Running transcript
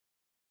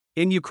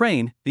In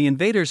Ukraine, the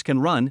invaders can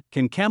run,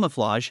 can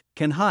camouflage,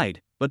 can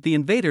hide, but the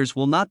invaders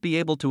will not be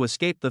able to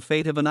escape the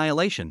fate of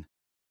annihilation.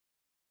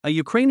 A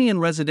Ukrainian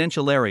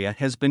residential area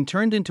has been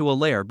turned into a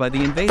lair by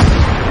the invaders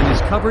and is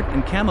covered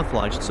and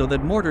camouflaged so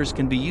that mortars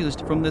can be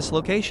used from this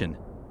location.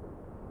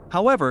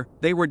 However,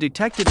 they were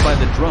detected by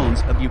the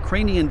drones of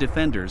Ukrainian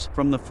defenders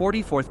from the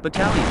 44th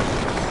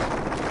Battalion.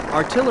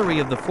 Artillery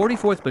of the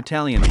 44th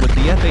Battalion with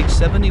the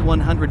FH-70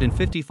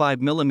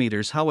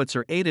 155mm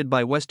howitzer aided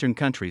by Western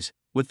countries,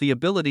 with the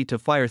ability to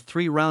fire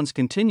 3 rounds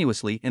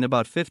continuously in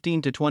about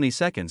 15 to 20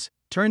 seconds,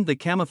 turned the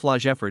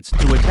camouflage efforts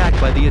to attack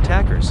by the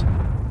attackers.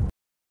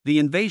 The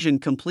invasion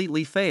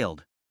completely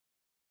failed.